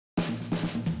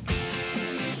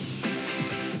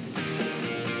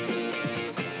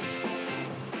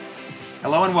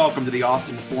Hello and welcome to the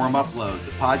Austin Forum Upload,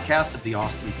 the podcast of the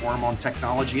Austin Forum on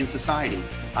Technology and Society.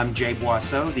 I'm Jay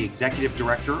Boisseau, the Executive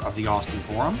Director of the Austin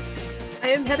Forum. I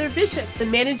am Heather Bishop, the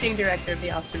Managing Director of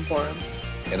the Austin Forum.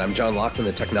 And I'm John Lockman,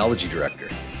 the Technology Director.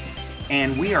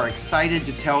 And we are excited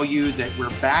to tell you that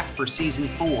we're back for Season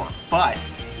 4, but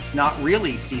it's not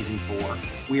really Season 4.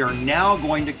 We are now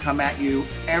going to come at you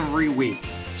every week.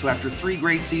 So after 3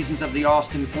 great seasons of the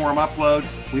Austin Forum Upload,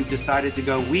 we've decided to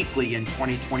go weekly in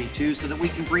 2022 so that we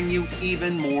can bring you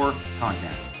even more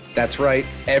content. That's right.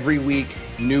 Every week,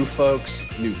 new folks,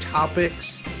 new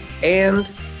topics, and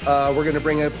we're going to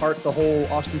bring apart the whole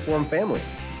Austin Forum family.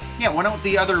 Yeah, why don't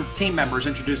the other team members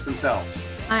introduce themselves?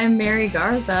 I'm Mary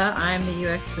Garza. I'm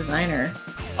the UX designer.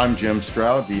 I'm Jim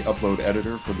Stroud, the upload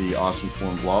editor for the Austin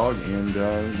Forum blog, and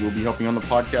we'll be helping on the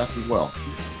podcast as well.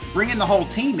 Bringing the whole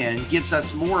team in gives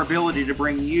us more ability to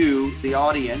bring you, the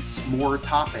audience, more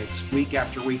topics week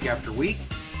after week after week.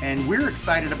 And we're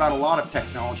excited about a lot of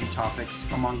technology topics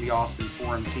among the Austin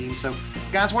Forum team. So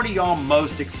guys, what are y'all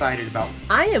most excited about?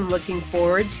 I am looking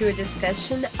forward to a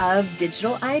discussion of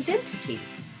digital identity.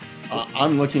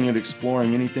 I'm looking at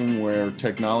exploring anything where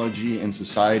technology and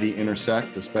society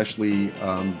intersect, especially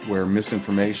where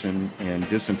misinformation and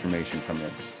disinformation come in.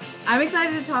 I'm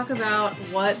excited to talk about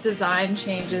what design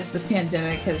changes the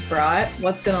pandemic has brought,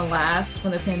 what's going to last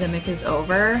when the pandemic is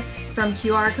over, from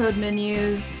QR code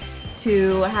menus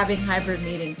to having hybrid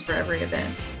meetings for every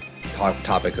event.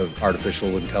 Topic of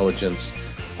artificial intelligence,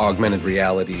 augmented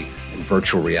reality, and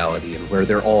virtual reality, and where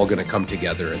they're all going to come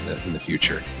together in the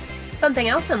future. Something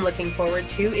else I'm looking forward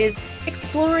to is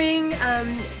exploring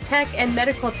tech and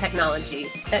medical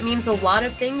technology. That means a lot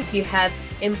of things. You have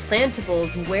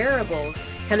implantables, wearables,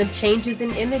 kind of changes in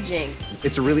imaging.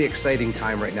 It's a really exciting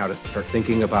time right now to start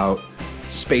thinking about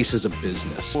space as a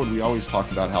business. We always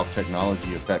talk about how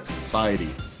technology affects society.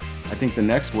 I think the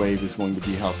next wave is going to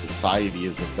be how society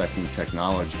is affecting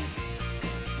technology.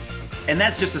 And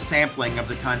that's just a sampling of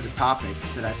the kinds of topics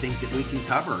that I think that we can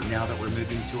cover now that we're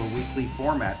moving to a weekly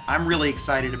format. I'm really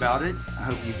excited about it. I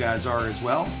hope you guys are as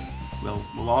well.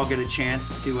 We'll all get a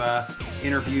chance to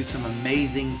interview some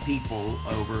amazing people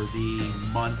over the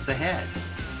months ahead.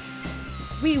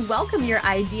 We welcome your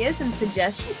ideas and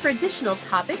suggestions for additional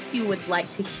topics you would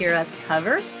like to hear us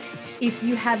cover. If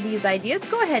you have these ideas,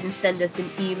 go ahead and send us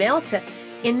an email to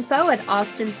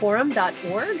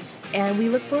info@austinforum.org, and we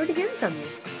look forward to hearing from you.